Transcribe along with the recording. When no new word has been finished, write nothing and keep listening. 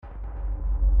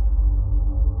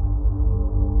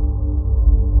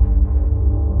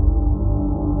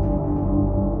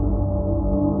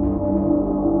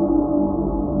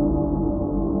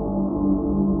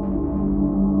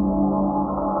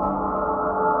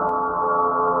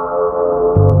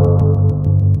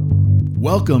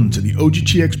Welcome to the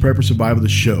OGTX Prepper Survivalist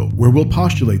Show, where we'll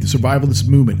postulate the survivalist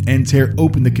movement and tear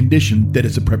open the condition that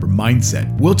is a prepper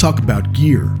mindset. We'll talk about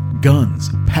gear, guns,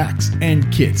 packs,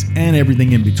 and kits, and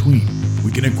everything in between.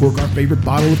 We can uncork our favorite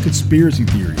bottle of conspiracy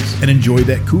theories and enjoy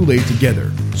that Kool-Aid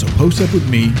together. So post up with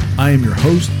me. I am your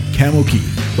host, Cam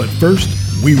O'Keefe. But first,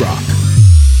 we rock.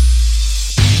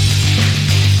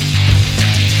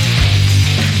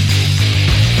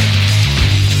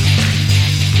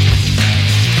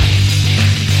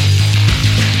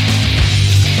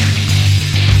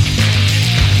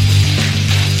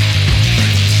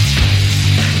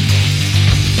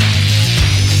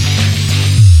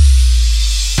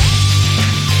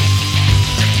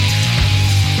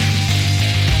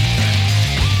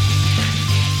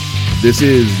 This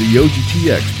is the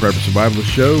OGTX Prepper Survivalist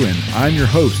Show, and I'm your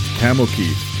host, Cam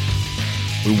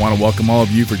O'Keefe. We want to welcome all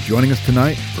of you for joining us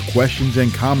tonight. For questions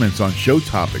and comments on show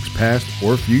topics, past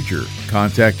or future,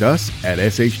 contact us at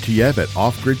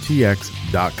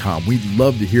shtf@offgridtx.com. We'd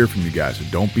love to hear from you guys, so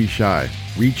don't be shy.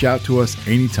 Reach out to us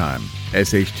anytime.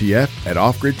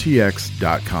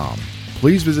 shtf@offgridtx.com.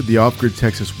 Please visit the Off Grid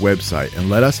Texas website and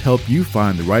let us help you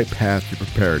find the right path to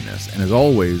preparedness. And as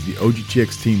always, the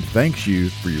OGTX team thanks you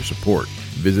for your support.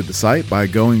 Visit the site by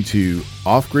going to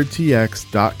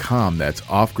offgridtx.com. That's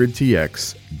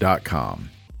offgridtx.com.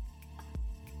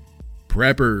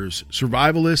 Preppers,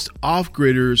 survivalists,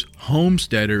 off-gridders,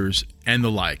 homesteaders, and the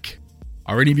like.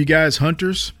 Are any of you guys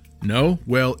hunters? No?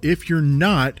 Well, if you're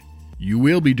not, you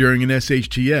will be during an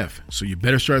SHTF, so you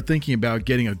better start thinking about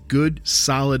getting a good,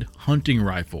 solid hunting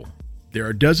rifle. There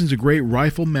are dozens of great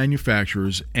rifle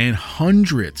manufacturers and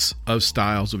hundreds of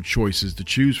styles of choices to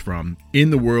choose from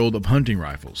in the world of hunting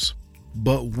rifles.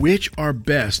 But which are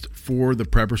best for the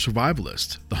prepper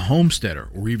survivalist, the homesteader,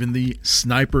 or even the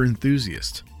sniper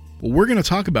enthusiast? Well, we're going to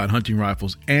talk about hunting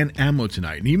rifles and ammo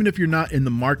tonight, and even if you're not in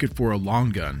the market for a long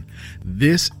gun,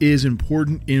 this is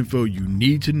important info you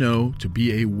need to know to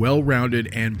be a well-rounded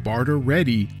and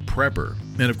barter-ready prepper.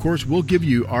 And of course, we'll give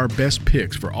you our best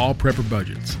picks for all prepper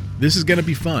budgets. This is going to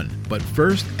be fun, but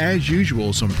first, as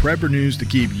usual, some prepper news to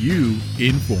keep you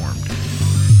informed.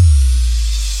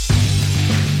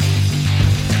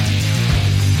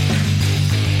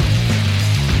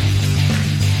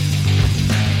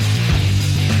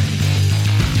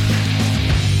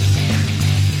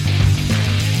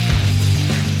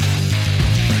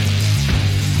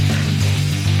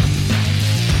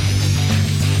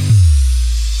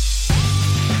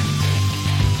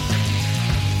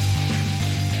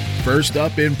 First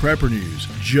up in prepper news,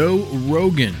 Joe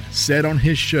Rogan said on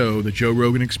his show, The Joe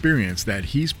Rogan Experience, that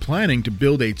he's planning to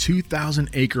build a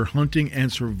 2,000-acre hunting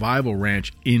and survival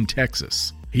ranch in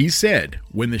Texas. He said,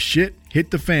 "When the shit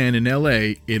hit the fan in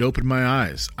LA, it opened my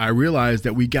eyes. I realized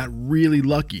that we got really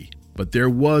lucky, but there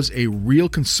was a real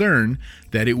concern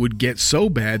that it would get so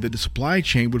bad that the supply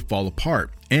chain would fall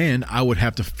apart, and I would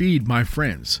have to feed my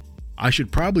friends. I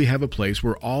should probably have a place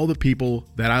where all the people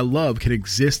that I love can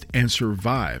exist and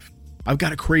survive. I've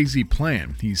got a crazy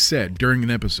plan," he said during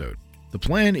an episode. The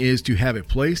plan is to have a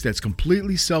place that's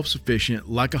completely self-sufficient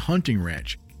like a hunting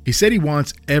ranch. He said he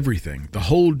wants everything, the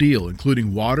whole deal,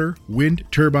 including water, wind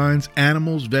turbines,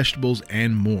 animals, vegetables,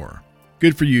 and more.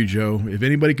 Good for you, Joe. If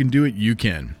anybody can do it, you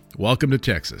can. Welcome to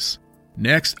Texas.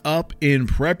 Next up in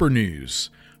prepper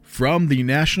news, from the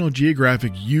National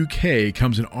Geographic UK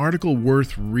comes an article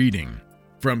worth reading.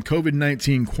 From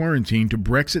COVID-19 quarantine to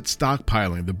Brexit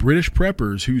stockpiling, the British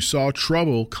preppers who saw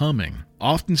trouble coming.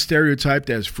 Often stereotyped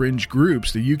as fringe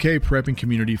groups, the UK prepping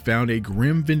community found a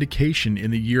grim vindication in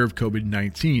the year of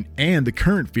COVID-19 and the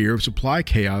current fear of supply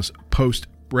chaos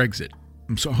post-Brexit.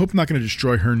 So I hope I'm not going to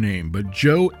destroy her name, but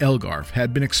Jo Elgarth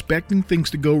had been expecting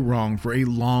things to go wrong for a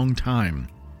long time.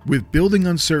 With building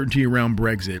uncertainty around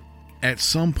Brexit, at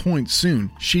some point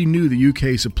soon, she knew the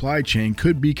UK supply chain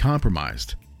could be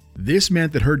compromised. This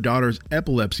meant that her daughter's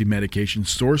epilepsy medication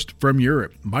sourced from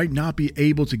Europe might not be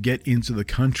able to get into the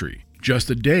country. Just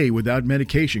a day without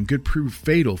medication could prove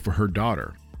fatal for her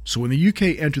daughter. So when the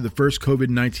UK entered the first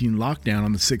COVID-19 lockdown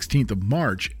on the 16th of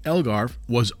March, Elgarth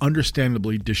was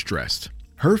understandably distressed.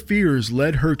 Her fears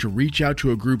led her to reach out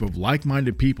to a group of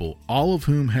like-minded people, all of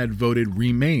whom had voted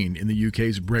Remain in the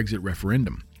UK's Brexit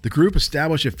referendum. The group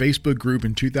established a Facebook group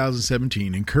in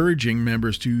 2017 encouraging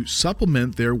members to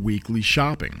supplement their weekly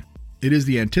shopping. It is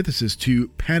the antithesis to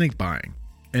panic buying.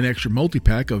 An extra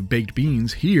multi-pack of baked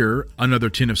beans here, another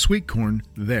tin of sweet corn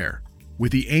there.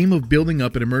 With the aim of building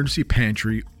up an emergency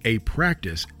pantry, a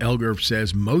practice Elgarth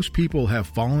says most people have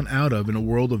fallen out of in a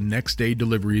world of next-day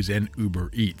deliveries and Uber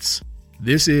Eats.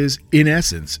 This is, in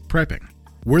essence, prepping.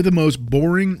 We're the most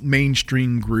boring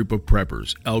mainstream group of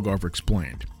preppers, Elgarth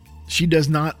explained. She does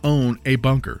not own a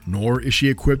bunker, nor is she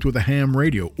equipped with a ham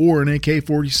radio or an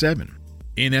AK-47.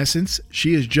 In essence,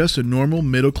 she is just a normal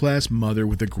middle-class mother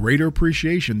with a greater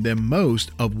appreciation than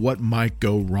most of what might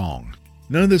go wrong.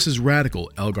 None of this is radical,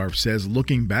 Elgarf says,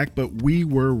 looking back, but we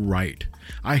were right.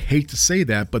 I hate to say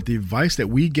that, but the advice that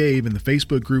we gave in the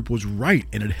Facebook group was right,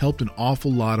 and it helped an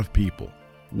awful lot of people.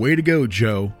 Way to go,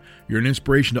 Joe. You're an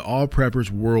inspiration to all preppers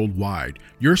worldwide.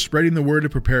 You're spreading the word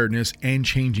of preparedness and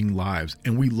changing lives,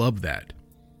 and we love that.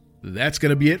 That's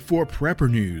going to be it for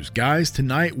Prepper News. Guys,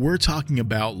 tonight we're talking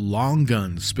about long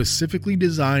guns specifically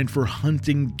designed for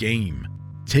hunting game.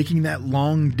 Taking that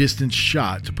long distance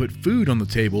shot to put food on the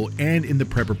table and in the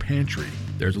prepper pantry.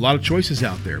 There's a lot of choices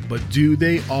out there, but do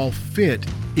they all fit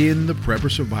in the prepper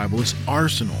survivalist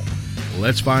arsenal?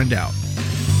 Let's find out.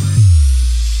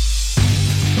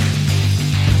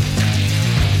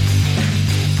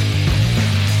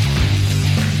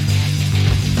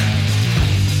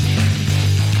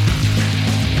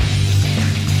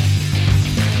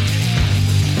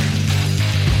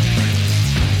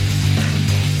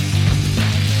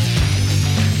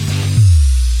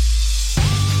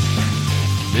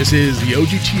 This is the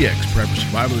OGTX Prepper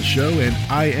Survivalist Show, and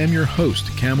I am your host,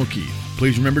 Camel Keith.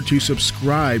 Please remember to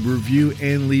subscribe, review,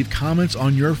 and leave comments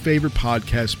on your favorite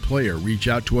podcast player. Reach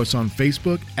out to us on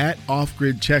Facebook at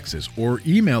Offgrid Texas or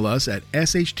email us at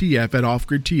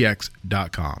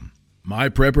shtf@offgridtx.com. My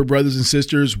prepper brothers and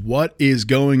sisters, what is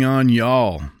going on,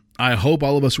 y'all? I hope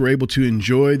all of us were able to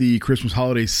enjoy the Christmas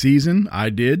holiday season. I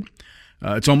did.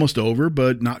 It's almost over,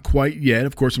 but not quite yet.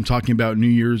 Of course, I'm talking about New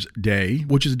Year's Day,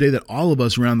 which is a day that all of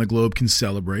us around the globe can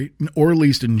celebrate, or at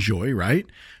least enjoy, right?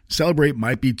 Celebrate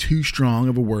might be too strong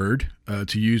of a word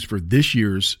to use for this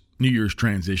year's New Year's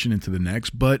transition into the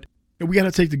next, but we got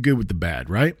to take the good with the bad,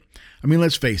 right? I mean,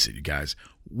 let's face it, you guys.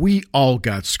 We all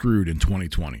got screwed in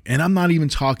 2020, and I'm not even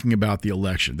talking about the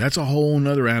election. That's a whole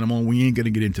nother animal, and we ain't going to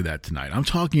get into that tonight. I'm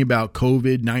talking about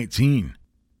COVID-19,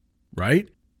 right?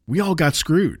 We all got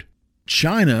screwed.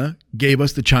 China gave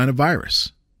us the China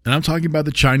virus, and I'm talking about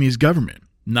the Chinese government,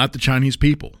 not the Chinese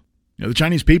people. You know, the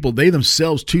Chinese people, they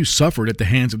themselves too suffered at the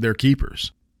hands of their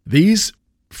keepers. These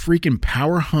freaking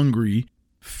power-hungry,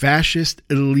 fascist,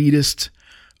 elitist,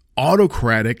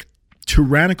 autocratic,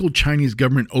 tyrannical Chinese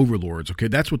government overlords, okay,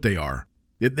 that's what they are.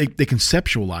 They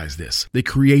conceptualized this. They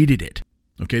created it,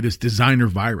 okay, this designer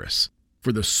virus,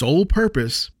 for the sole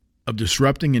purpose of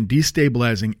disrupting and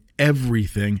destabilizing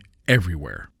everything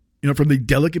everywhere. You know, from the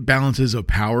delicate balances of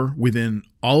power within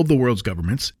all of the world's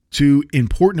governments to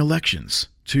important elections,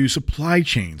 to supply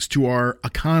chains, to our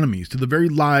economies, to the very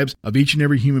lives of each and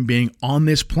every human being on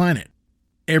this planet.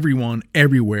 Everyone,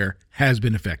 everywhere has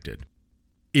been affected,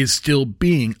 is still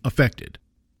being affected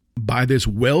by this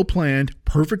well-planned,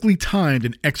 perfectly timed,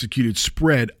 and executed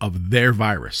spread of their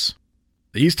virus.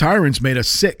 These tyrants made us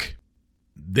sick.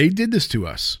 They did this to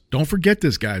us. Don't forget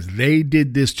this, guys. They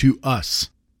did this to us.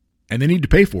 And they need to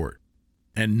pay for it.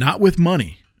 And not with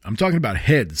money. I'm talking about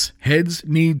heads. Heads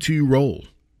need to roll.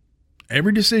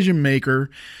 Every decision maker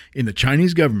in the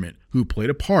Chinese government who played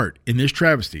a part in this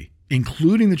travesty,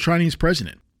 including the Chinese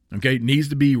president, okay, needs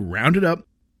to be rounded up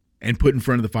and put in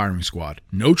front of the firing squad.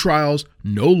 No trials,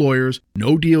 no lawyers,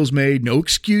 no deals made, no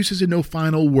excuses and no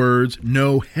final words.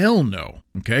 No, hell no.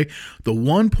 Okay? The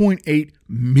 1.8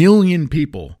 million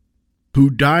people who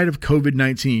died of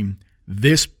COVID-19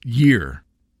 this year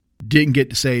didn't get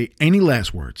to say any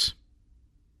last words.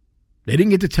 They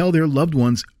didn't get to tell their loved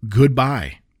ones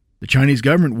goodbye. The Chinese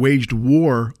government waged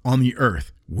war on the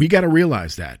earth. We got to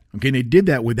realize that. Okay, and they did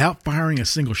that without firing a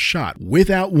single shot,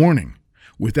 without warning,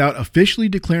 without officially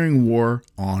declaring war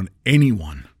on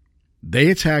anyone.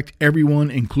 They attacked everyone,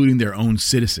 including their own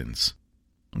citizens.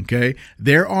 Okay,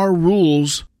 there are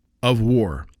rules of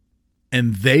war,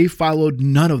 and they followed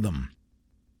none of them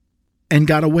and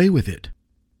got away with it.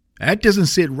 That doesn't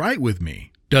sit right with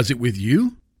me. Does it with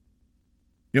you?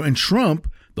 You know, and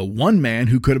Trump, the one man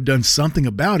who could have done something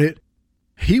about it,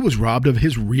 he was robbed of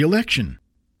his re-election,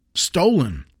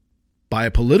 stolen by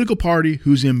a political party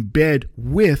who's in bed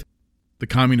with the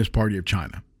Communist Party of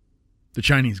China, the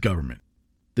Chinese government.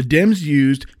 The Dems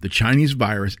used the Chinese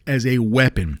virus as a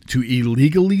weapon to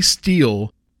illegally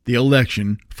steal the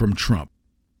election from Trump.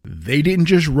 They didn't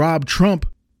just rob Trump,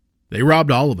 they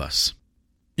robbed all of us.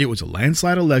 It was a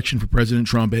landslide election for President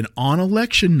Trump, and on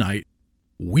election night,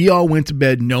 we all went to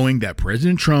bed knowing that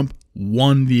President Trump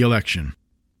won the election.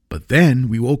 But then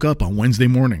we woke up on Wednesday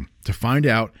morning to find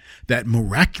out that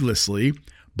miraculously,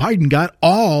 Biden got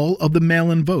all of the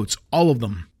mail-in votes, all of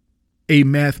them. A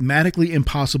mathematically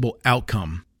impossible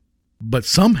outcome. But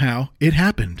somehow it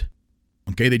happened.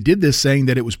 Okay, they did this saying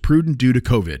that it was prudent due to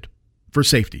COVID. for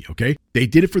safety, okay? They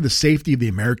did it for the safety of the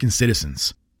American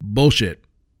citizens. Bullshit.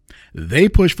 They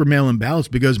pushed for mail-in ballots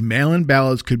because mail-in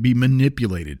ballots could be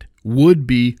manipulated, would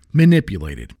be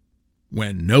manipulated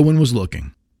when no one was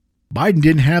looking. Biden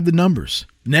didn't have the numbers,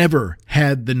 never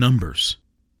had the numbers.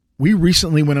 We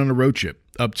recently went on a road trip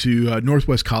up to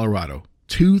Northwest Colorado.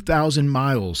 2,000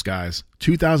 miles, guys.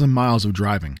 2,000 miles of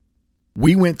driving.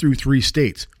 We went through 3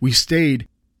 states. We stayed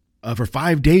for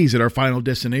 5 days at our final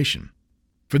destination.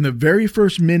 From the very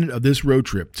first minute of this road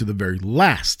trip to the very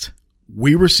last,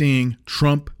 we were seeing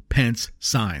Trump-Pence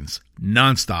signs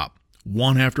nonstop,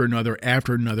 one after another,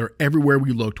 everywhere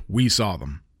we looked, we saw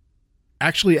them.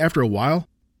 Actually, after a while,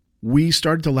 we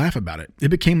started to laugh about it. It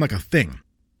became like a thing.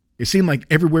 It seemed like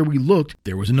everywhere we looked,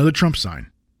 there was another Trump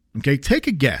sign. Okay, take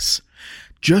a guess.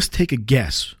 Just take a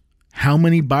guess how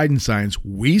many Biden signs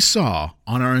we saw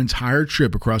on our entire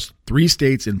trip across 3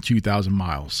 states and 2,000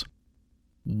 miles.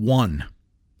 1.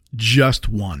 Just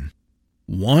 1.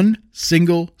 1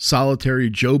 single solitary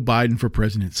Joe Biden for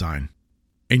president sign.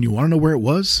 And you want to know where it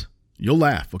was? You'll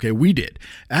laugh. Okay, we did.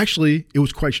 Actually, it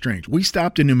was quite strange. We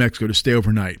stopped in New Mexico to stay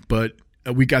overnight, but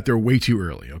we got there way too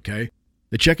early, okay?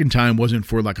 The check-in time wasn't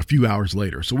for like a few hours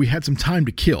later, so we had some time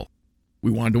to kill. We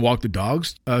wanted to walk the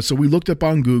dogs, so we looked up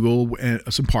on Google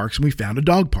some parks, and we found a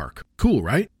dog park. Cool,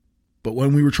 right? But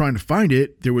when we were trying to find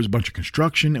it, there was a bunch of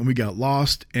construction, and we got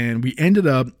lost, and we ended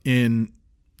up in,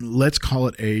 let's call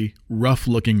it a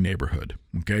rough-looking neighborhood,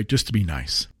 okay, just to be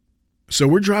nice. So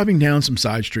we're driving down some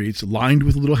side streets lined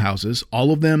with little houses.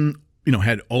 All of them,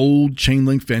 had old chain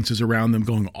link fences around them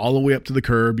going all the way up to the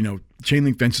curb, chain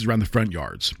link fences around the front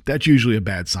yards. That's usually a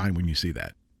bad sign when you see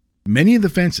that. Many of the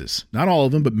fences, not all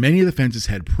of them, but many of the fences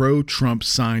had pro-Trump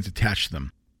signs attached to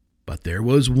them. But there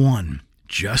was one,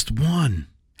 just one,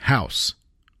 house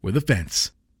with a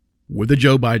fence with a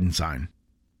Joe Biden sign.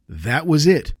 That was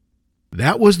it.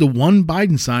 That was the one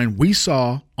Biden sign we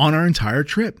saw on our entire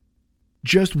trip.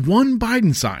 Just one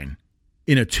Biden sign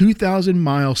in a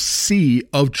 2,000-mile sea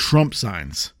of Trump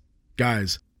signs.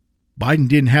 Guys, Biden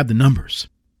didn't have the numbers.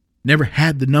 Never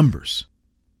had the numbers.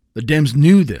 The Dems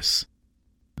knew this.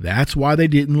 That's why they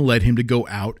didn't let him to go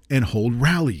out and hold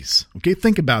rallies. Okay,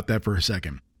 think about that for a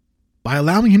second. By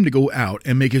allowing him to go out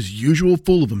and make his usual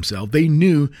fool of himself, they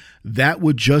knew that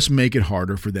would just make it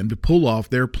harder for them to pull off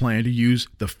their plan to use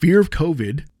the fear of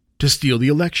COVID to steal the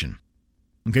election.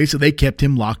 Okay, so they kept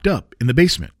him locked up in the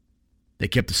basement. They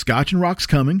kept the scotch and rocks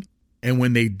coming, and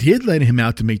when they did let him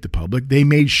out to meet the public, they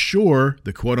made sure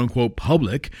the quote-unquote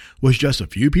public was just a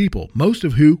few people, most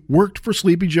of who worked for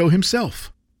Sleepy Joe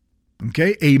himself.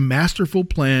 Okay, a masterful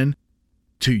plan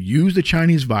to use the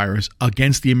Chinese virus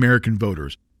against the American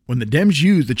voters. When the Dems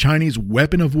used the Chinese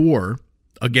weapon of war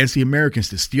against the Americans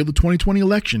to steal the 2020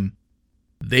 election,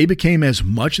 they became as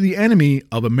much the enemy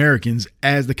of Americans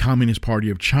as the Communist Party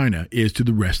of China is to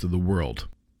the rest of the world.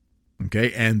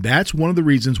 Okay, and that's one of the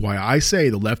reasons why I say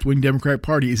the left-wing Democratic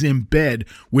Party is in bed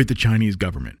with the Chinese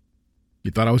government.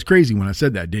 You thought I was crazy when I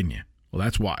said that, didn't you? Well,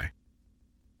 that's why.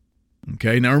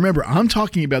 Okay, now remember, I'm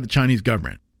talking about the Chinese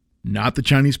government, not the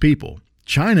Chinese people.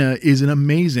 China is an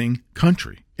amazing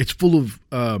country. It's full of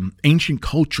ancient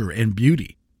culture and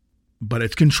beauty, but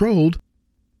it's controlled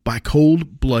by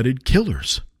cold-blooded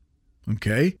killers,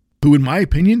 okay, who, in my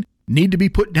opinion, need to be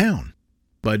put down.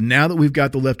 But now that we've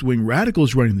got the left-wing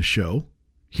radicals running the show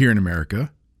here in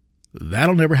America,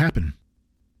 that'll never happen.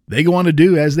 They go on to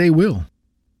do as they will.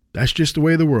 That's just the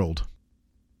way of the world.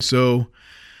 So,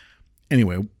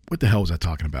 anyway, what the hell was I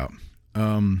talking about?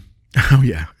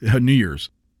 New Year's.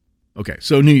 Okay,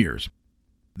 so New Year's.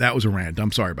 That was a rant.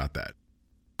 I'm sorry about that.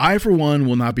 I, for one,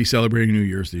 will not be celebrating New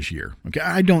Year's this year. Okay,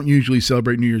 I don't usually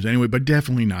celebrate New Year's anyway, but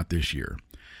definitely not this year.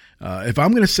 If I'm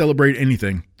going to celebrate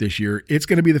anything this year, it's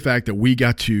going to be the fact that we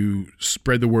got to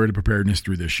spread the word of preparedness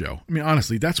through this show. I mean,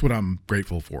 honestly, that's what I'm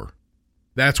grateful for.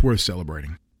 That's worth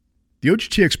celebrating. The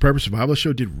OGTX Prepper Survival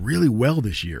Show did really well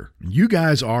this year. You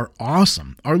guys are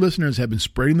awesome. Our listeners have been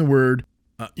spreading the word,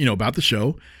 about the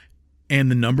show, and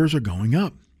the numbers are going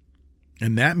up.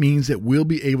 And that means that we'll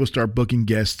be able to start booking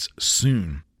guests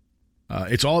soon.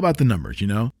 It's all about the numbers,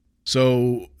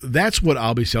 So that's what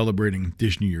I'll be celebrating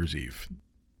this New Year's Eve.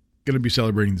 Going to be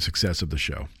celebrating the success of the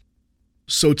show.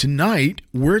 So tonight,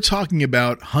 we're talking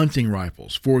about hunting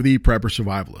rifles for the prepper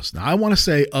survivalist. Now, I want to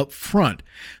say up front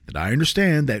that I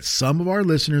understand that some of our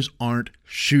listeners aren't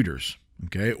shooters,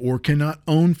 okay, or cannot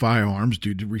own firearms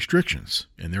due to restrictions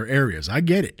in their areas. I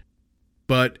get it.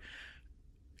 But,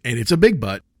 and it's a big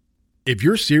but, if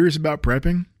you're serious about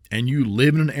prepping and you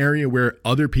live in an area where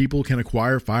other people can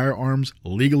acquire firearms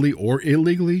legally or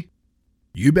illegally,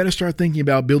 you better start thinking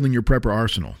about building your prepper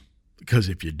arsenal. Because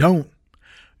if you don't,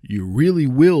 you really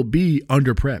will be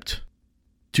under-prepped.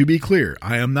 To be clear,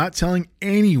 I am not telling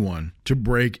anyone to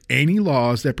break any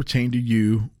laws that pertain to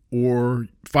you or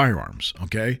firearms,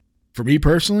 okay? For me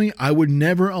personally, I would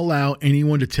never allow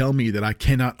anyone to tell me that I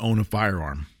cannot own a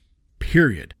firearm,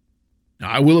 period. Now,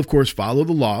 I will, of course, follow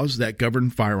the laws that govern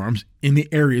firearms in the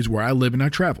areas where I live and I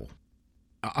travel,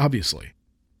 obviously,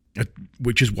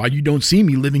 which is why you don't see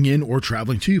me living in or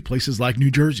traveling to places like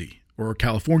New Jersey or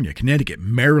California, Connecticut,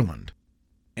 Maryland,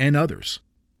 and others.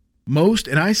 Most,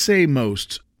 and I say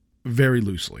most very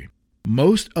loosely,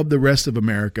 most of the rest of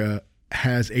America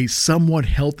has a somewhat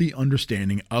healthy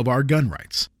understanding of our gun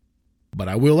rights. But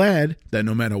I will add that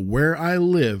no matter where I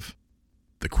live,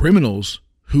 the criminals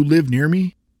who live near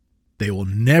me, they will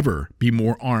never be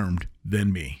more armed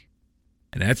than me.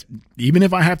 And that's, even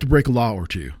if I have to break a law or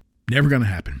two, never going to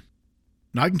happen.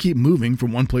 Now I can keep moving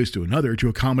from one place to another to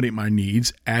accommodate my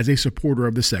needs as a supporter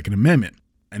of the Second Amendment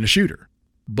and a shooter.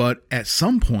 But at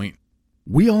some point,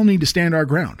 we all need to stand our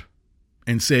ground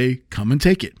and say, come and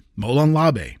take it, Molon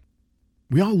Labe.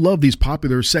 We all love these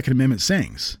popular Second Amendment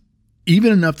sayings,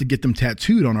 even enough to get them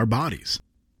tattooed on our bodies.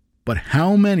 But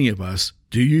how many of us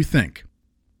do you think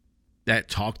that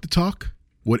talk the talk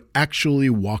would actually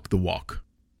walk the walk,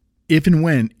 if and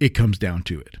when it comes down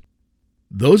to it?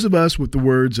 Those of us with the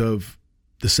words of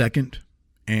the Second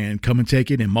and come and take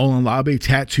it and Molon Labe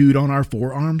tattooed on our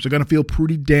forearms are going to feel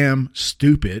pretty damn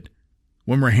stupid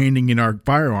when we're handing in our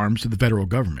firearms to the federal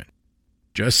government.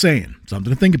 Just saying,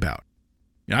 something to think about.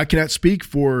 I cannot speak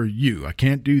for you. I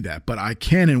can't do that, but I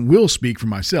can and will speak for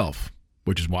myself,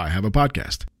 which is why I have a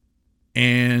podcast.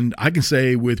 And I can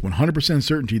say with 100%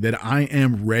 certainty that I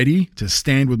am ready to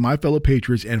stand with my fellow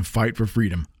patriots and fight for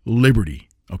freedom, liberty,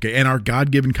 okay, and our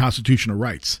God-given constitutional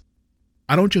rights.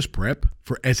 I don't just prep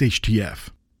for SHTF.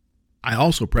 I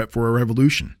also prep for a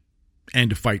revolution and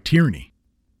to fight tyranny.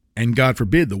 And God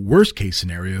forbid, the worst case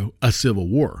scenario, a civil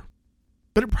war.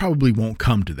 But it probably won't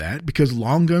come to that because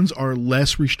long guns are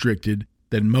less restricted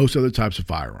than most other types of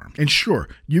firearms. And sure,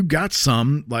 you got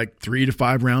some like 3 to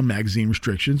 5 round magazine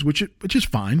restrictions, which is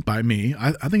fine by me.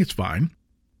 I think it's fine.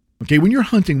 Okay, when you're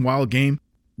hunting wild game,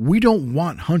 we don't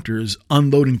want hunters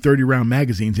unloading 30 round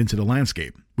magazines into the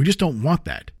landscape. We just don't want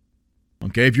that.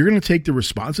 Okay, if you're going to take the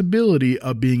responsibility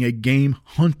of being a game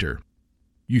hunter,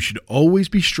 you should always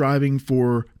be striving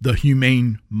for the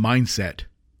humane mindset.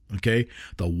 Okay,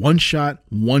 the one shot,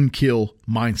 one kill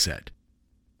mindset.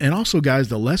 And also, guys,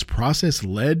 the less processed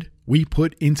lead we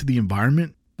put into the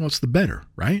environment, well, it's the better,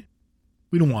 right?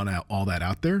 We don't want all that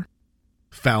out there,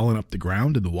 fouling up the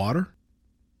ground and the water.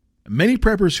 Many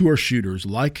preppers who are shooters,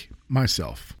 like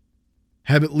myself,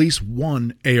 have at least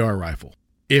one AR rifle,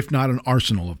 if not an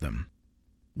arsenal of them.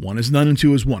 One is none and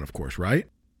two is one, of course, right?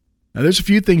 Now, there's a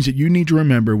few things that you need to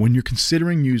remember when you're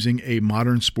considering using a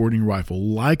modern sporting rifle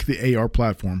like the AR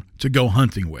platform to go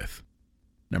hunting with.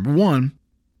 Number one,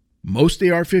 most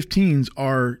AR-15s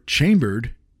are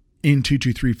chambered in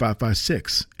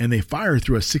 223-556, and they fire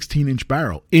through a 16-inch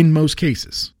barrel in most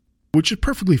cases, which is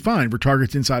perfectly fine for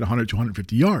targets inside 100 to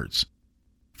 150 yards.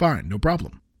 Fine, no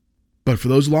problem. But for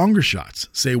those longer shots,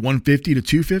 say 150 to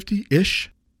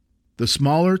 250-ish, the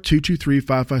smaller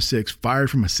 223-556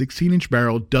 fired from a 16-inch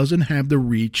barrel doesn't have the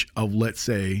reach of, let's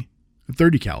say, a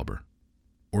 30 caliber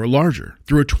or larger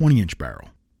through a 20-inch barrel.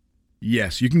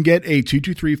 Yes, you can get a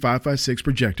 223-556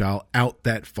 projectile out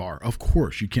that far. Of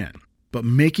course you can. But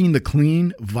making the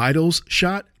clean vitals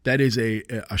shot, that is a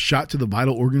shot to the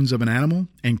vital organs of an animal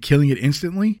and killing it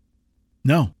instantly,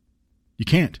 no, you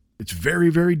can't. It's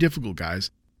very, very difficult, guys.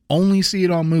 Only see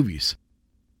it on movies.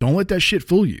 Don't let that shit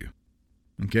fool you.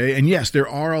 Okay. And yes, there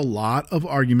are a lot of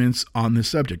arguments on this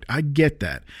subject. I get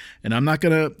that. And I'm not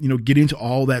going to, get into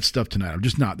all that stuff tonight. I'm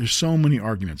just not. There's so many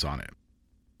arguments on it.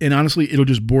 And honestly, it'll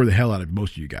just bore the hell out of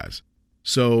most of you guys.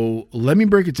 So let me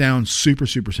break it down super,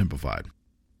 super simplified.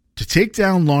 To take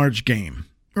down large game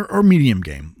or medium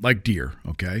game like deer,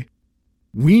 okay,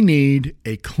 we need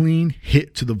a clean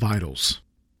hit to the vitals.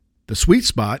 The sweet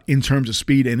spot in terms of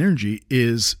speed and energy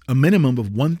is a minimum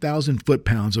of 1,000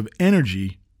 foot-pounds of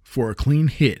energy for a clean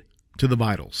hit to the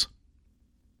vitals.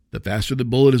 The faster the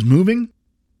bullet is moving,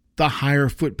 the higher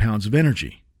foot-pounds of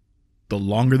energy. The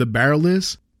longer the barrel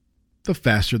is, the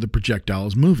faster the projectile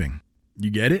is moving.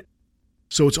 You get it?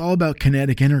 So it's all about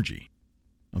kinetic energy.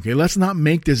 Okay, let's not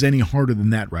make this any harder than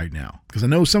that right now, because I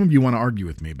know some of you want to argue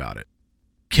with me about it.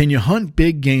 Can you hunt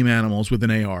big game animals with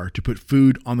an AR to put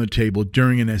food on the table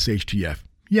during an SHTF?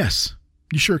 Yes,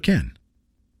 you sure can.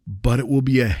 But it will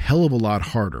be a hell of a lot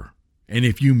harder. And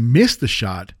if you miss the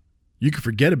shot, you can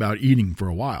forget about eating for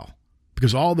a while,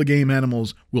 because all the game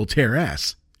animals will tear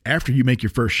ass after you make your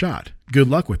first shot. Good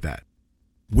luck with that.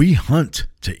 We hunt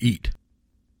to eat.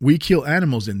 We kill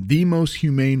animals in the most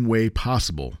humane way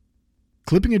possible.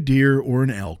 Clipping a deer or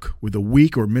an elk with a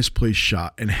weak or misplaced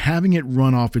shot and having it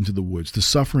run off into the woods to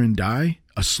suffer and die,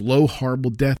 a slow,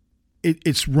 horrible death,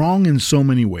 it's wrong in so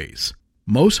many ways.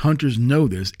 Most hunters know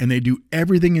this, and they do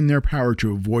everything in their power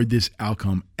to avoid this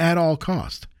outcome at all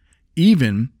cost,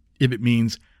 even if it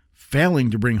means failing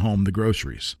to bring home the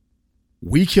groceries.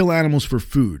 We kill animals for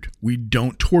food. We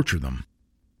don't torture them.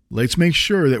 Let's make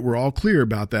sure that we're all clear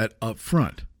about that up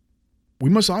front. We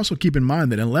must also keep in mind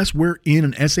that unless we're in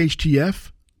an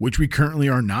SHTF, which we currently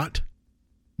are not,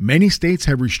 many states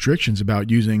have restrictions about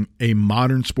using a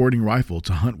modern sporting rifle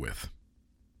to hunt with.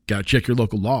 Gotta check your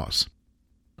local laws.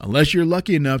 Unless you're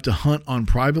lucky enough to hunt on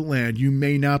private land, you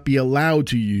may not be allowed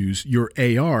to use your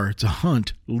AR to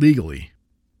hunt legally.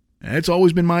 And it's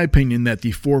always been my opinion that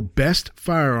the 4 best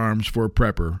firearms for a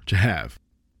prepper to have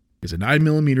is a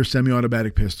 9mm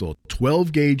semi-automatic pistol,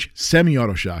 12-gauge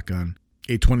semi-auto shotgun,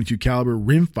 a .22 caliber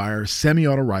rimfire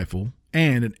semi-auto rifle,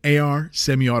 and an AR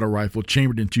semi-auto rifle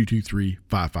chambered in .223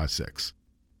 5.56.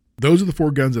 Those are the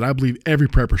 4 guns that I believe every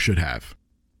prepper should have.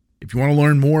 If you want to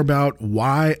learn more about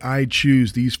why I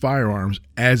choose these firearms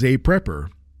as a prepper,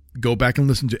 go back and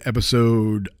listen to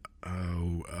episode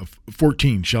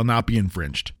 14, Shall Not Be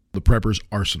Infringed, The Prepper's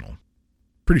Arsenal.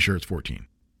 Pretty sure it's 14.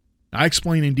 I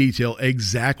explain in detail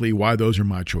exactly why those are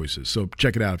my choices, so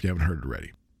check it out if you haven't heard it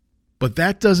already. But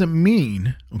that doesn't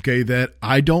mean, that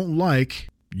I don't like,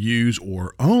 use,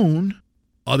 or own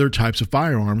other types of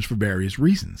firearms for various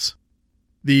reasons.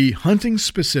 The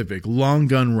hunting-specific long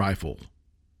gun rifle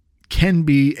can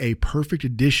be a perfect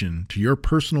addition to your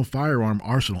personal firearm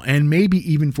arsenal and maybe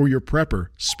even for your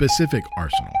prepper-specific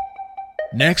arsenal.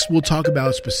 Next, we'll talk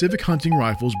about specific hunting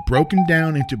rifles broken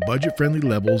down into budget-friendly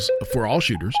levels for all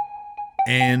shooters,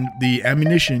 and the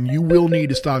ammunition you will need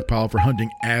to stockpile for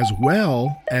hunting as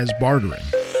well as bartering.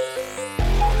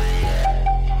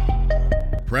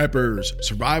 Preppers,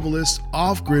 survivalists,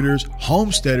 off-gridders,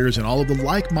 homesteaders, and all of the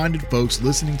like-minded folks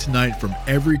listening tonight from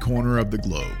every corner of the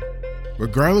globe.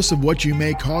 Regardless of what you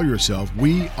may call yourself,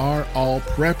 we are all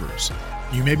preppers.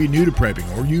 You may be new to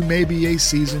prepping, or you may be a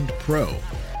seasoned pro,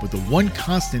 but the one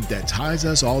constant that ties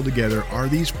us all together are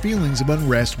these feelings of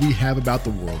unrest we have about the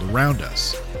world around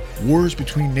us. Wars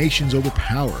between nations over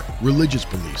power, religious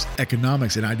beliefs,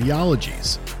 economics, and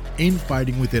ideologies,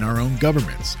 infighting within our own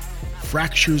governments,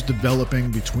 fractures developing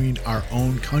between our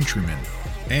own countrymen,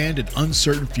 and an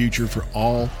uncertain future for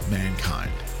all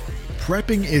mankind.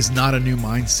 Prepping is not a new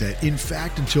mindset. In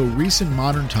fact, until recent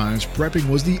modern times, prepping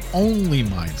was the only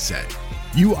mindset.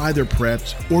 You either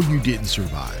prepped or you didn't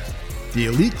survive. The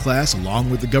elite class,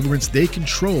 along with the governments they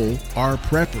control, are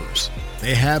preppers.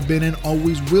 They have been and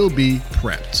always will be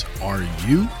prepped. Are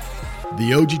you?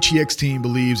 The OGTX team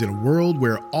believes in a world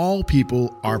where all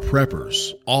people are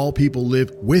preppers. All people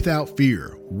live without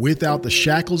fear, without the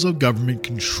shackles of government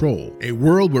control. A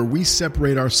world where we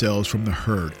separate ourselves from the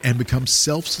herd and become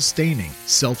self-sustaining,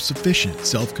 self-sufficient,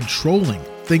 self-controlling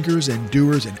thinkers and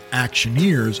doers and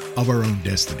actioneers of our own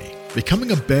destiny.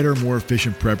 Becoming a better, more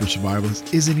efficient prepper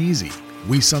survivalist isn't easy.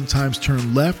 We sometimes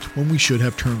turn left when we should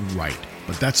have turned right,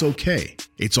 but that's okay.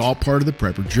 It's all part of the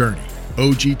prepper journey.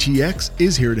 OGTX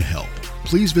is here to help.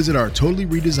 Please visit our totally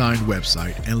redesigned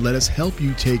website and let us help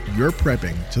you take your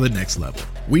prepping to the next level.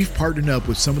 We've partnered up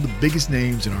with some of the biggest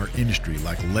names in our industry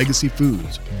like Legacy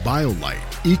Foods, BioLite,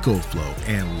 EcoFlow,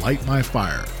 and Light My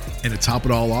Fire. And to top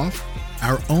it all off,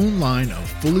 our own line of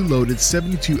fully loaded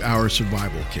 72-hour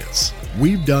survival kits.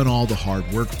 We've done all the hard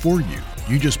work for you.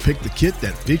 You just pick the kit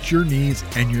that fits your needs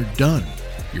and you're done.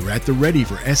 You're at the ready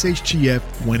for SHTF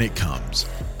when it comes.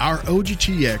 Our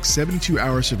OGTX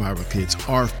 72-hour survival kits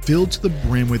are filled to the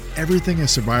brim with everything a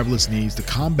survivalist needs to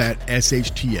combat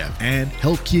SHTF and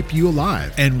help keep you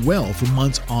alive and well for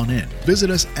months on end.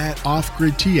 Visit us at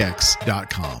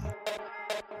offgridtx.com.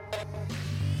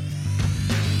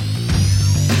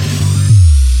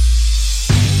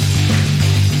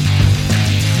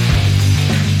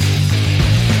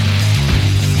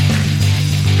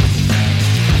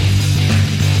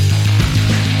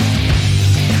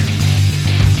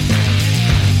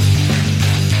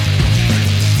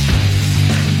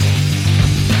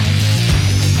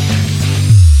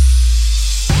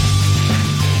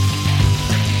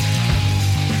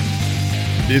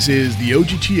 This is the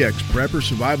OGTX Prepper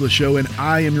Survivalist Show, and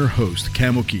I am your host,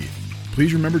 Cam O'Keefe.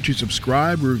 Please remember to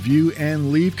subscribe, review,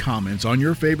 and leave comments on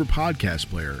your favorite podcast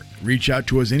player. Reach out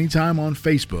to us anytime on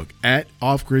Facebook at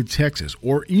Offgrid Texas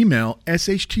or email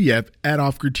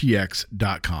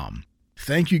shtf@offgridtx.com.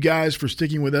 Thank you guys for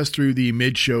sticking with us through the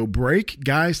mid-show break.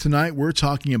 Guys, tonight we're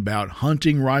talking about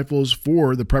hunting rifles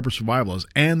for the prepper survivalist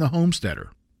and the homesteader.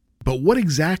 But what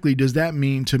exactly does that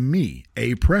mean to me,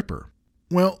 a prepper?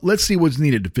 Well, let's see what's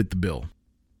needed to fit the bill.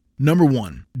 Number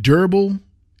 1, durable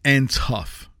and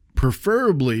tough.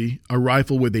 Preferably a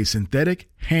rifle with a synthetic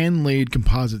hand-laid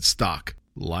composite stock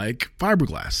like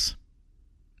fiberglass,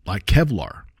 like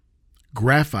Kevlar,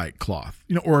 graphite cloth,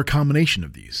 or a combination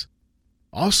of these.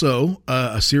 Also,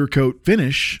 a Cerakote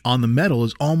finish on the metal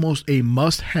is almost a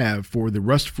must-have for the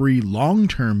rust-free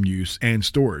long-term use and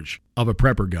storage of a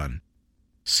prepper gun.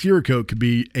 Cerakote could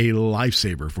be a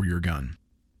lifesaver for your gun.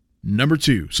 Number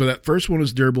 2, so that first one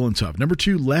is durable and tough. Number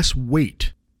 2, less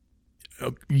weight.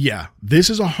 Yeah,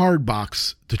 this is a hard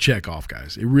box to check off,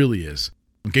 guys. It really is.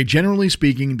 Okay, generally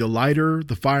speaking, the lighter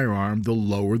the firearm, the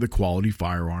lower the quality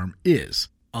firearm is.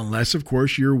 Unless, of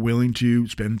course, you're willing to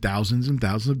spend thousands and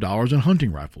thousands of dollars on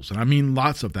hunting rifles. And I mean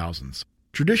lots of thousands.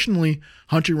 Traditionally,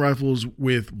 hunting rifles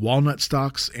with walnut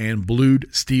stocks and blued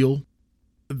steel,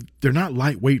 they're not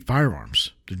lightweight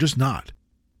firearms. They're just not.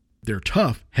 They're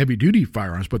tough, heavy-duty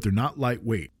firearms, but they're not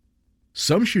lightweight.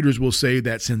 Some shooters will say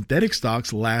that synthetic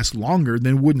stocks last longer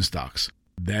than wooden stocks.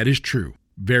 That is true.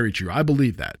 Very true. I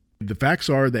believe that. The facts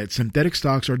are that synthetic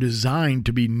stocks are designed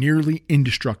to be nearly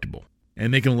indestructible,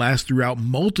 and they can last throughout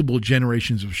multiple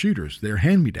generations of shooters. They're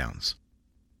hand-me-downs.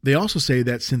 They also say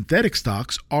that synthetic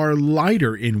stocks are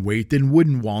lighter in weight than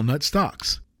wooden walnut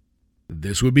stocks.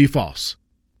 This would be false.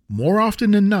 More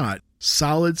often than not,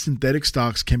 solid synthetic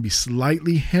stocks can be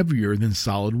slightly heavier than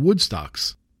solid wood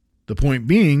stocks. The point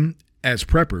being, as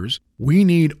preppers, we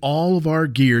need all of our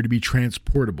gear to be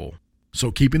transportable,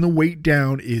 so keeping the weight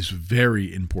down is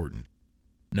very important.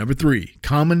 Number 3,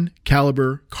 common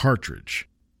caliber cartridge.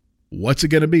 What's it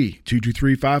going to be?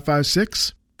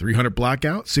 223-556, 300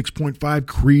 Blackout, 6.5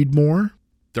 Creedmoor,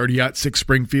 30-06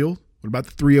 Springfield. What about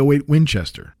the 308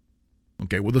 Winchester?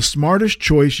 Okay, well, the smartest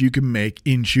choice you can make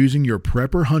in choosing your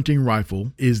prepper hunting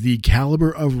rifle is the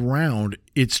caliber of round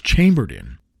it's chambered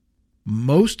in.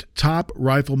 Most top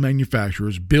rifle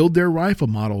manufacturers build their rifle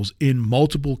models in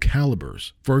multiple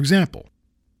calibers. For example,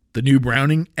 the new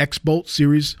Browning X-Bolt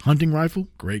series hunting rifle,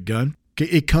 great gun,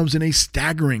 it comes in a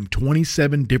staggering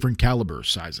 27 different caliber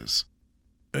sizes.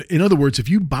 In other words, if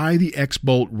you buy the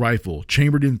X-Bolt rifle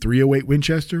chambered in 308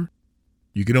 Winchester,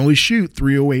 you can only shoot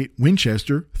 308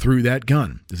 Winchester through that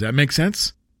gun. Does that make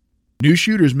sense? New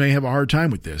shooters may have a hard time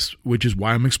with this, which is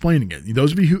why I'm explaining it.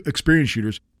 Those of you who experienced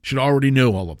shooters should already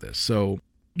know all of this. So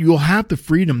you'll have the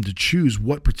freedom to choose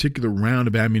what particular round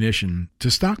of ammunition to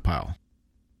stockpile.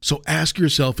 So ask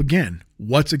yourself again,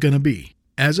 what's it going to be?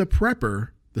 As a prepper,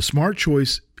 the smart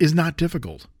choice is not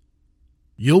difficult.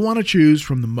 You'll want to choose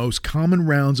from the most common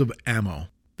rounds of ammo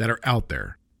that are out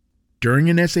there. During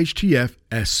an SHTF,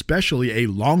 especially a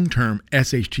long-term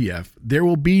SHTF, there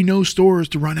will be no stores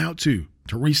to run out to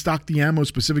restock the ammo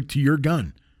specific to your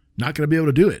gun. Not going to be able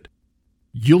to do it.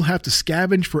 You'll have to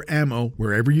scavenge for ammo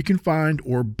wherever you can find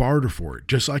or barter for it,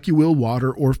 just like you will water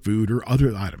or food or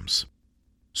other items.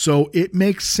 So it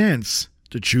makes sense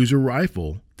to choose a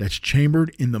rifle that's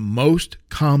chambered in the most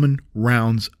common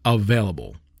rounds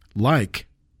available, like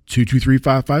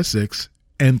 223-556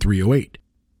 and 308.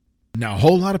 Now, a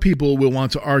whole lot of people will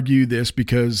want to argue this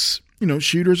because,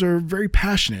 shooters are very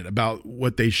passionate about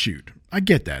what they shoot. I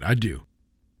get that. I do.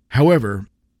 However,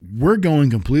 we're going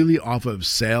completely off of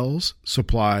sales,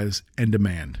 supplies, and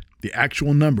demand, the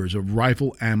actual numbers of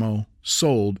rifle ammo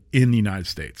sold in the United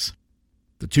States.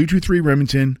 The 223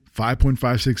 Remington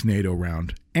 5.56 NATO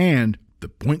round and the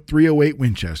 .308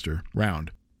 Winchester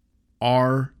round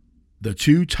are the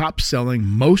two top-selling,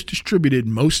 most distributed,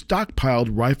 most stockpiled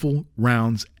rifle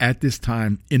rounds at this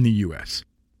time in the U.S.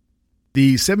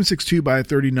 The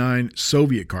 7.62x39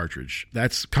 Soviet cartridge,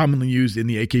 that's commonly used in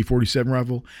the AK-47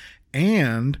 rifle,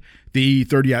 and the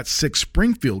 30-06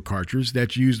 Springfield cartridge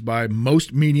that's used by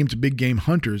most medium to big game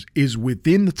hunters is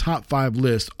within the top 5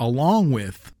 list, along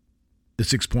with the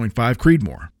 6.5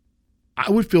 Creedmoor.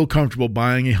 I would feel comfortable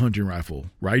buying a hunting rifle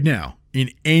right now in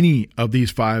any of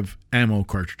these 5 ammo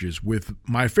cartridges, with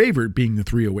my favorite being the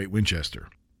 308 Winchester.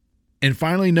 And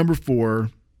finally, number 4,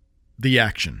 the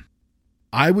action.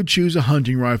 I would choose a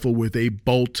hunting rifle with a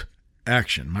bolt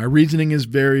action. My reasoning is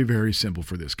very, very simple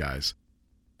for this, guys.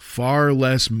 Far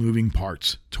less moving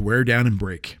parts to wear down and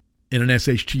break in an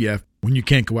SHTF when you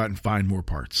can't go out and find more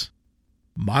parts.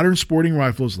 Modern sporting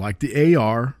rifles like the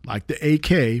AR, like the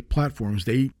AK platforms,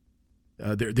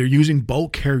 they're using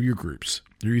bolt carrier groups.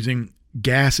 They're using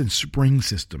gas and spring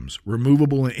systems,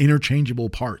 removable and interchangeable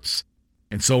parts,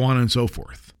 and so on and so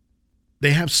forth.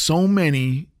 They have so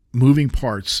many moving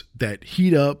parts that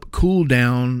heat up, cool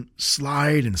down,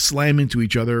 slide and slam into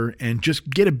each other, and just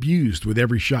get abused with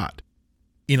every shot.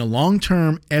 In a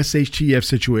long-term SHTF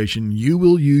situation, you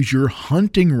will use your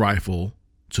hunting rifle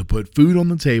to put food on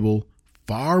the table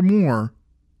far more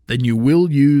than you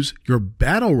will use your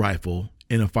battle rifle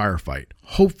in a firefight,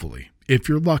 hopefully, if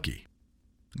you're lucky.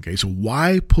 Okay, so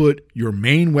why put your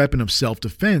main weapon of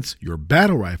self-defense, your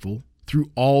battle rifle,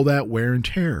 through all that wear and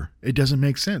tear? It doesn't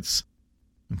make sense.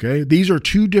 Okay, these are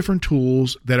two different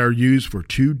tools that are used for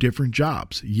two different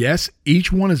jobs. Yes,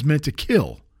 each one is meant to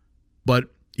kill,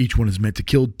 but each one is meant to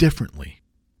kill differently.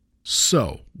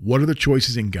 So, what are the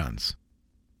choices in guns?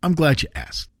 I'm glad you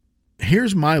asked.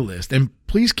 Here's my list, and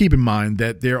please keep in mind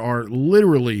that there are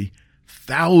literally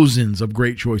thousands of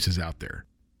great choices out there.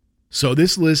 So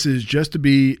this list is just to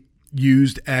be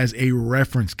used as a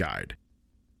reference guide.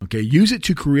 Okay, use it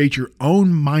to create your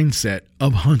own mindset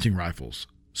of hunting rifles,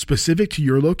 specific to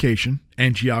your location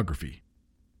and geography,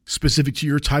 specific to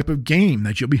your type of game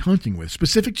that you'll be hunting with,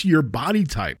 specific to your body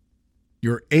type,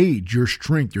 your age, your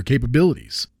strength, your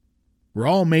capabilities. We're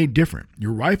all made different.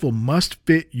 Your rifle must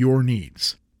fit your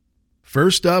needs.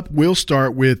 First up, we'll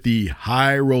start with the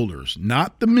high rollers,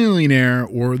 not the millionaire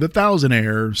or the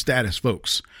thousandaire status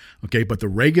folks, okay, but the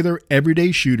regular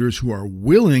everyday shooters who are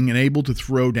willing and able to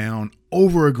throw down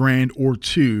over $1,000 or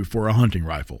 $2,000 for a hunting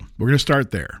rifle. We're going to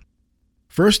start there.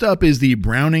 First up is the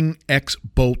Browning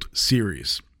X-Bolt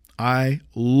series. I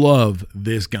love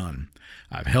this gun.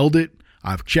 I've held it,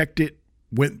 I've checked it,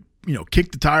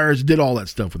 kicked the tires, did all that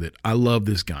stuff with it. I love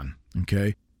this gun,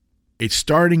 okay? It's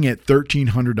starting at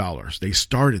 $1,300. They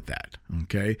start at that,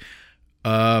 okay?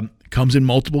 Comes in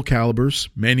multiple calibers,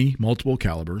 multiple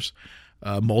calibers,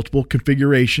 multiple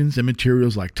configurations and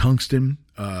materials like tungsten,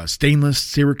 stainless,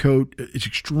 Cerakote. It's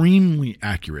extremely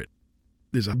accurate.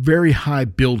 There's a very high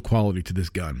build quality to this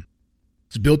gun.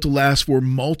 It's built to last for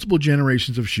multiple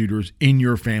generations of shooters in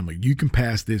your family. You can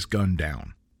pass this gun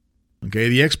down. Okay,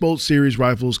 the X-Bolt series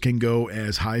rifles can go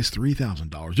as high as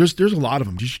 $3,000. There's a lot of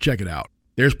them. You should check it out.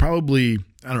 There's probably,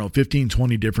 15,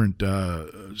 20 different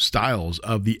styles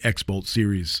of the X-Bolt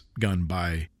series gun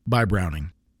by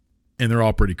Browning, and they're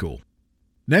all pretty cool.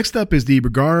 Next up is the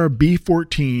Bergara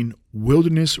B14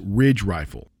 Wilderness Ridge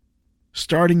Rifle,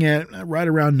 starting at right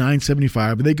around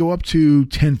 $975, and they go up to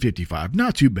 $1,055.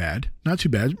 Not too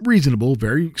bad. Reasonable,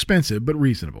 very expensive, but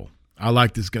reasonable. I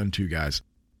like this gun too, guys.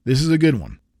 This is a good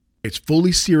one. It's fully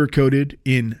Cerakoted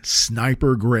in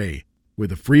sniper gray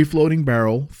with a free-floating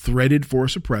barrel threaded for a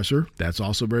suppressor. That's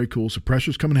also very cool.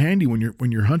 Suppressors come in handy when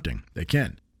you're hunting. They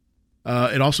can.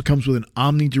 It also comes with an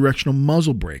omnidirectional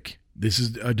muzzle brake. This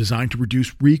is designed to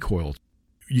reduce recoil.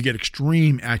 You get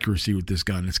extreme accuracy with this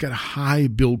gun. It's got a high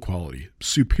build quality,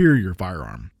 superior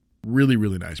firearm. Really,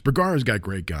 really nice. Bergara's got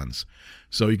great guns,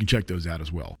 so you can check those out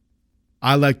as well.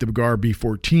 I like the Bergara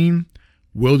B14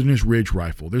 Wilderness Ridge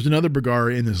Rifle. There's another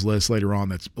Bergara in this list later on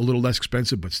that's a little less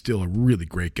expensive, but still a really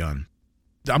great gun.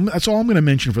 That's all I'm going to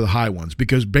mention for the high ones,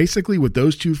 because basically with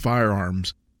those two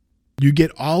firearms, you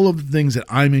get all of the things that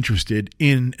I'm interested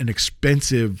in an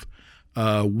expensive,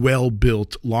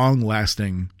 well-built,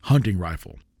 long-lasting hunting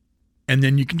rifle. And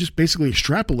then you can just basically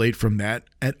extrapolate from that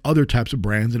at other types of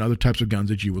brands and other types of guns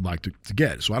that you would like to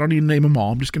get. So I don't need to name them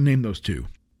all. I'm just going to name those two.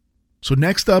 So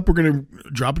next up, we're going to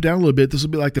drop it down a little bit. This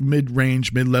will be like the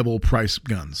mid-range, mid-level price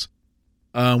guns.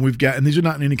 We've got, and these are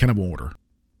not in any kind of order.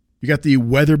 You got the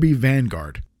Weatherby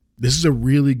Vanguard. This is a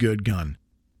really good gun.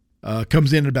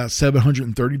 Comes in at about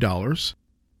 $730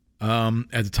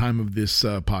 at the time of this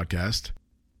podcast.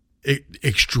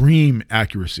 Extreme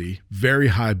accuracy, very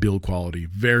high build quality,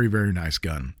 very, very nice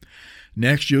gun.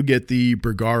 Next, you'll get the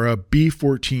Bergara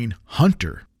B14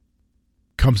 Hunter.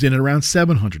 Comes in at around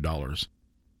 $700.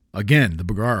 Again, the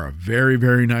Bergara, very,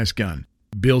 very nice gun.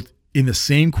 Built in the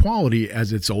same quality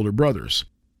as its older brothers.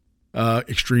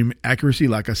 Extreme accuracy,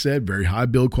 like I said, very high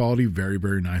build quality, very,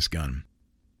 very nice gun.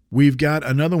 We've got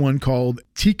another one called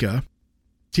Tikka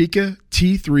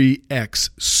T3X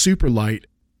Super Light.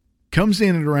 Comes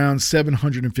in at around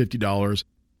 $750.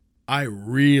 I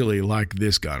really like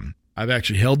this gun. I've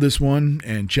actually held this one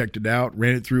and checked it out,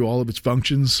 ran it through all of its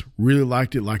functions, really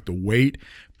liked it, liked the weight,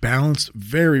 balanced,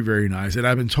 very, very nice. And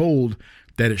I've been told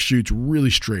that it shoots really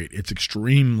straight. It's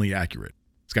extremely accurate.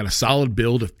 It's got a solid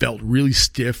build. It felt really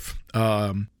stiff.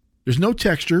 There's no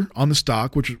texture on the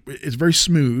stock, which is very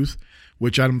smooth,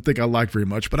 which I don't think I like very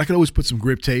much, but I could always put some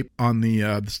grip tape on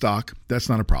the stock. That's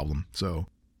not a problem. So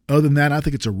other than that, I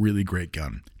think it's a really great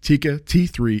gun. Tikka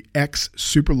T3X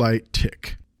Superlight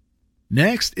Tick.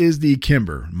 Next is the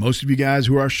Kimber. Most of you guys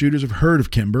who are shooters have heard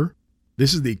of Kimber.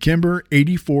 This is the Kimber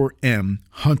 84M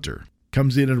Hunter.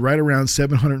 Comes in at right around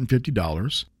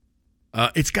 $750.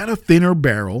 It's got a thinner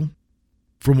barrel,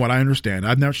 from what I understand.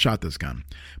 I've never shot this gun,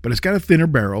 but it's got a thinner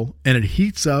barrel, and it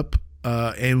heats up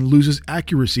and loses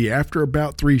accuracy after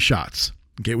about 3 shots.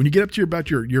 Okay, when you get up to about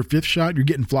your 5th shot, you're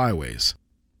getting flyaways.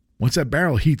 Once that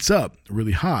barrel heats up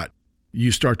really hot,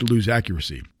 you start to lose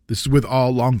accuracy. This is with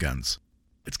all long guns.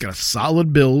 It's got a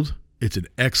solid build. It's an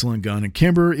excellent gun. And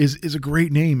Kimber is a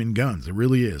great name in guns. It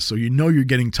really is. So you know you're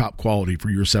getting top quality for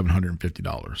your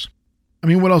 $750. I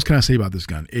mean, what else can I say about this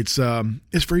gun? It's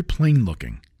very plain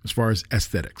looking as far as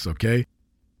aesthetics, okay?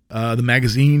 The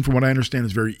magazine, from what I understand,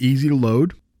 is very easy to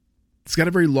load. It's got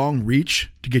a very long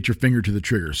reach to get your finger to the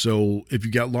trigger. So if you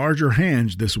got larger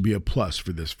hands, this will be a plus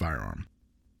for this firearm.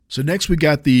 So next we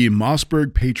got the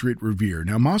Mossberg Patriot Revere.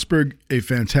 Now Mossberg, a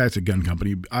fantastic gun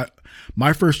company.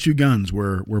 My first 2 guns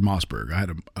were Mossberg. I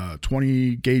had a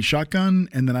 20 gauge shotgun,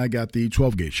 and then I got the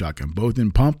 12 gauge shotgun, both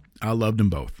in pump. I loved them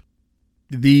both.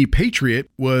 The Patriot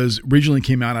originally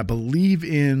came out, I believe,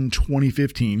 in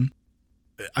 2015.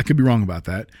 I could be wrong about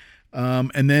that.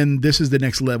 And then this is the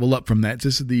next level up from that.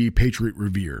 This is the Patriot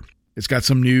Revere. It's got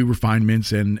some new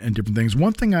refinements and different things.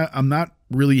 One thing I'm not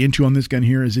really into on this gun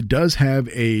here is it does have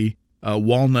a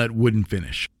walnut wooden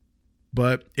finish,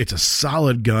 but it's a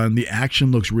solid gun. The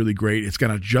action looks really great. It's got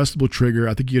an adjustable trigger.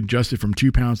 I think you adjust it from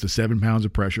 2 pounds to 7 pounds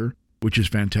of pressure, which is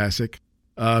fantastic.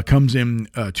 Comes in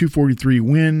 243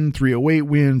 Win, 308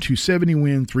 Win, 270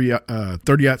 Win,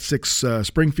 30-06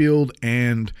 Springfield,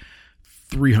 and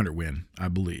 300 Win, I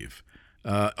believe.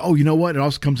 You know what? It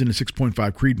also comes in a 6.5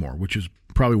 Creedmoor, which is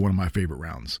probably one of my favorite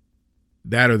rounds.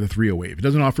 That or the 308. If it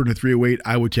doesn't offer in a 308,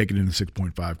 I would take it in the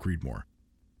 6.5 Creedmoor.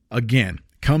 Again,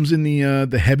 comes in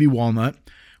the heavy walnut,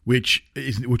 which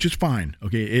is fine.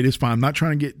 Okay, it is fine. I'm not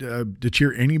trying to get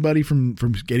deter anybody from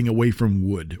getting away from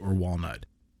wood or walnut,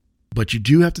 but you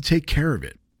do have to take care of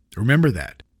it. Remember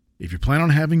that. If you plan on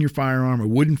having your firearm, a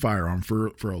wooden firearm,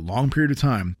 for a long period of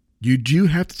time, you do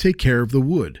have to take care of the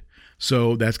wood.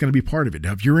 So that's going to be part of it.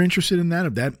 Now, if you're interested in that,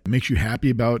 if that makes you happy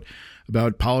about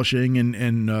polishing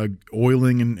and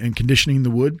oiling and conditioning the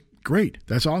wood, great.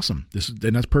 That's awesome.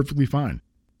 Then that's perfectly fine.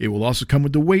 It will also come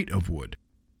with the weight of wood.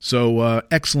 So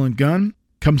excellent gun.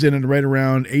 Comes in at right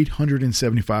around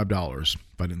 $875, if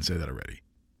I didn't say that already.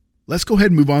 Let's go ahead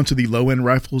and move on to the low-end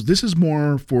rifles. This is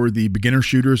more for the beginner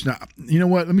shooters. Now, you know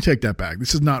what? Let me take that back.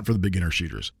 This is not for the beginner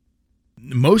shooters.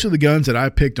 Most of the guns that I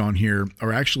picked on here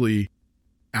are actually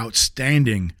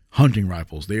outstanding hunting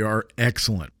rifles. They are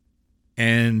excellent.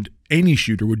 And any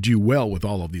shooter would do well with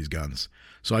all of these guns.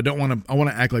 So I want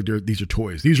to act like these are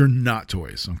toys. These are not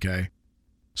toys, okay?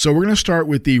 So we're going to start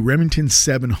with the Remington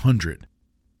 700.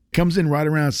 Comes in right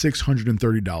around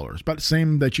 $630. About the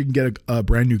same that you can get a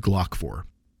brand new Glock for.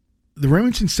 The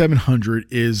Remington 700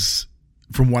 is,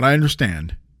 from what I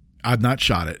understand, I've not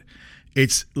shot it,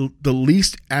 it's the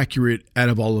least accurate out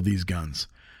of all of these guns.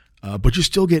 But you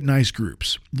still get nice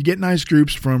groups. You get nice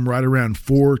groups from right around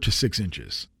 4 to 6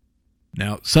 inches.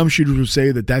 Now, some shooters would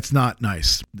say that that's not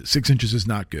nice. 6 inches is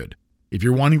not good. If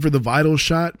you're wanting for the vital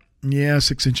shot, yeah,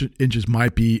 6 inches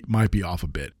might be off a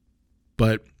bit.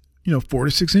 But, 4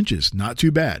 to 6 inches, not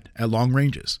too bad at long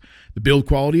ranges. The build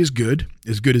quality is good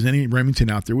as any Remington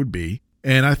out there would be.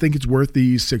 And I think it's worth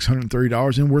the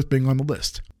 $630 and worth being on the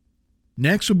list.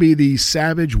 Next will be the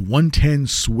Savage 110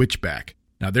 Switchback.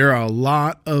 Now, there are a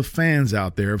lot of fans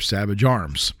out there of Savage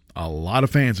arms. A lot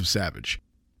of fans of Savage.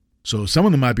 So some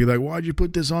of them might be like, why'd you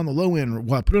put this on the low end?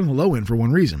 Well, I put it on the low end for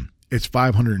one reason. It's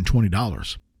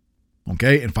 $520.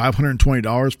 Okay? And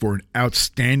 $520 for an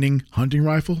outstanding hunting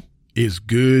rifle is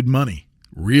good money.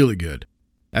 Really good.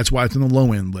 That's why it's on the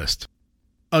low end list.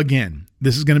 Again,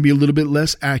 this is going to be a little bit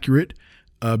less accurate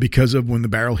because of when the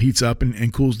barrel heats up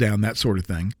and cools down, that sort of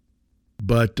thing.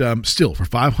 But still, for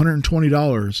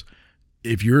 $520,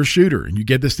 if you're a shooter and you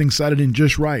get this thing sighted in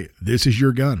just right, this is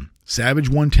your gun. Savage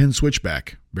 110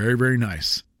 Switchback. Very, very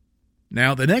nice.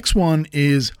 Now, the next one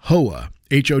is HOA,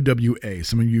 H-O-W-A.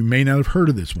 Some of you may not have heard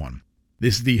of this one.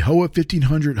 This is the HOA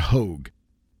 1500 Hogue.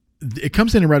 It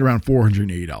comes in at right around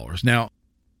 $480. Now,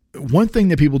 one thing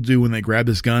that people do when they grab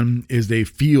this gun is they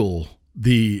feel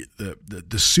the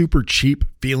super cheap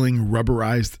feeling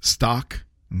rubberized stock,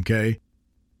 okay?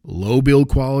 Low build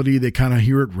quality. They kind of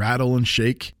hear it rattle and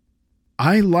shake.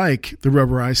 I like the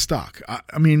rubberized stock.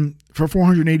 I mean, for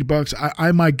 $480,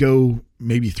 I might go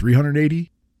maybe $380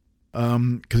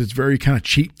 because it's very kind of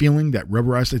cheap feeling, that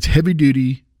rubberized. It's heavy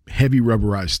duty, heavy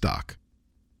rubberized stock.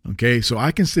 Okay, so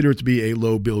I consider it to be a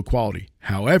low build quality.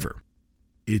 However,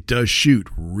 it does shoot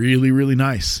really, really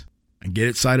nice. And get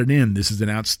it sighted in, this is an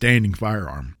outstanding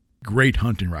firearm. Great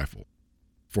hunting rifle.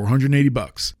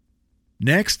 $480.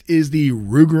 Next is the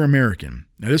Ruger American.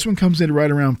 Now this one comes in right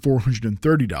around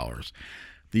 $430.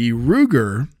 The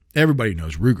Ruger, everybody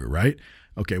knows Ruger, right?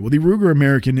 Okay, well the Ruger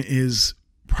American is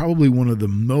probably one of the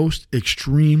most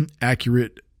extreme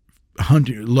accurate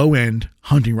hunting, low-end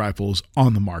hunting rifles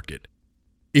on the market.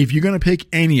 If you're going to pick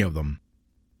any of them,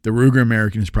 the Ruger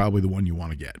American is probably the one you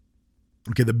want to get.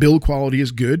 Okay, the build quality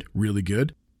is good, really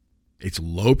good. It's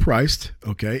low priced,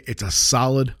 okay? It's a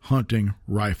solid hunting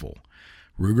rifle.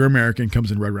 Ruger American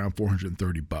comes in right around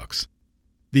 $430.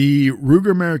 The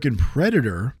Ruger American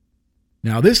Predator,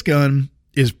 now this gun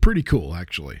is pretty cool,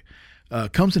 actually.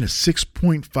 Comes in a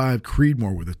 6.5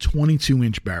 Creedmoor with a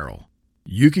 22-inch barrel.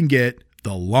 You can get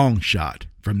the long shot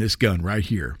from this gun right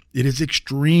here. It is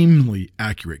extremely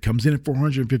accurate. Comes in at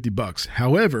 $450.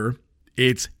 However,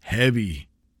 it's heavy.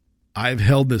 I've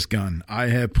held this gun. I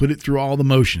have put it through all the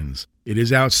motions. It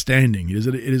is outstanding. It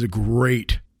is a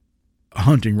great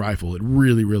hunting rifle. It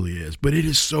really, really is. But it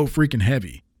is so freaking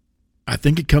heavy. I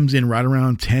think it comes in right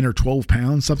around 10 or 12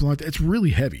 pounds, something like that. It's really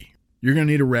heavy. You're going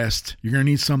to need a rest. You're going to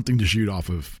need something to shoot off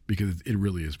of because it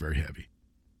really is very heavy.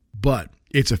 But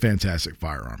it's a fantastic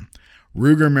firearm.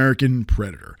 Ruger American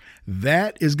Predator.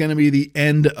 That is going to be the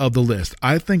end of the list.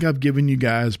 I think I've given you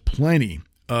guys plenty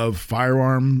of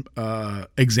firearm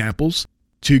examples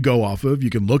to go off of. You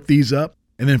can look these up.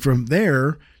 And then from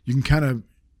there, you can kind of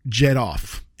jet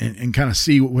off and kind of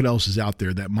see what else is out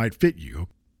there that might fit you.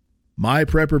 My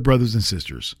prepper brothers and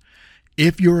sisters,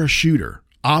 if you're a shooter,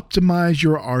 optimize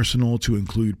your arsenal to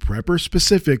include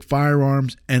prepper-specific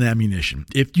firearms and ammunition.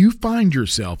 If you find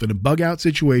yourself in a bug-out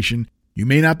situation, you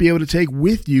may not be able to take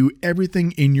with you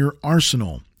everything in your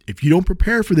arsenal. If you don't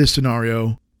prepare for this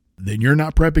scenario, then you're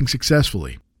not prepping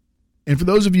successfully. And for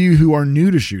those of you who are new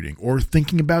to shooting or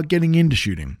thinking about getting into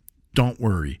shooting, don't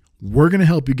worry. We're going to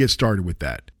help you get started with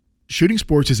that. Shooting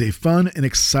sports is a fun and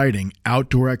exciting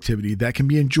outdoor activity that can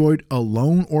be enjoyed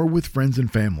alone or with friends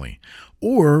and family,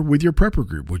 or with your prepper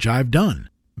group, which I've done.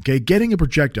 Okay, getting a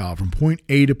projectile from point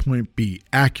A to point B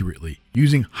accurately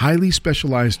using highly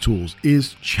specialized tools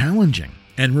is challenging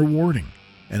and rewarding,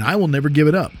 and I will never give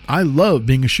it up. I love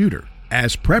being a shooter.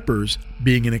 As preppers,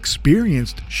 being an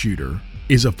experienced shooter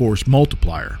is a force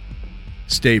multiplier.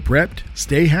 Stay prepped,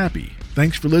 stay happy.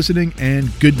 Thanks for listening,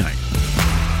 and good night.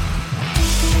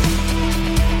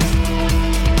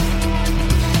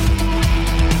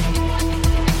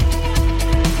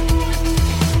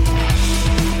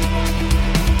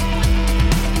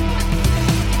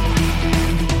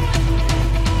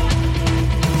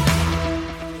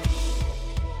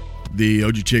 The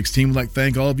OG Chicks team would like to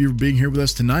thank all of you for being here with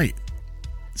us tonight.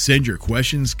 Send your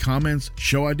questions, comments,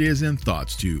 show ideas, and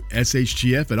thoughts to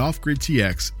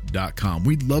shtf@offgridtx.com.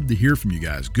 We'd love to hear from you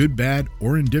guys, good, bad,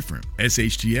 or indifferent.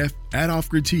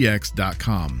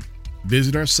 shtf@offgridtx.com.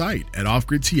 Visit our site at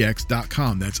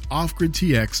offgridtx.com. That's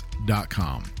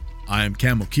offgridtx.com. I am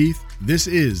Camel Keith. This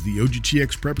is the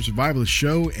OGTX Prepper Survivalist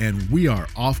Show, and we are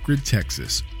Off Grid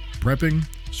Texas. Prepping,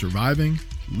 surviving,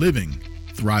 living,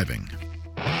 thriving.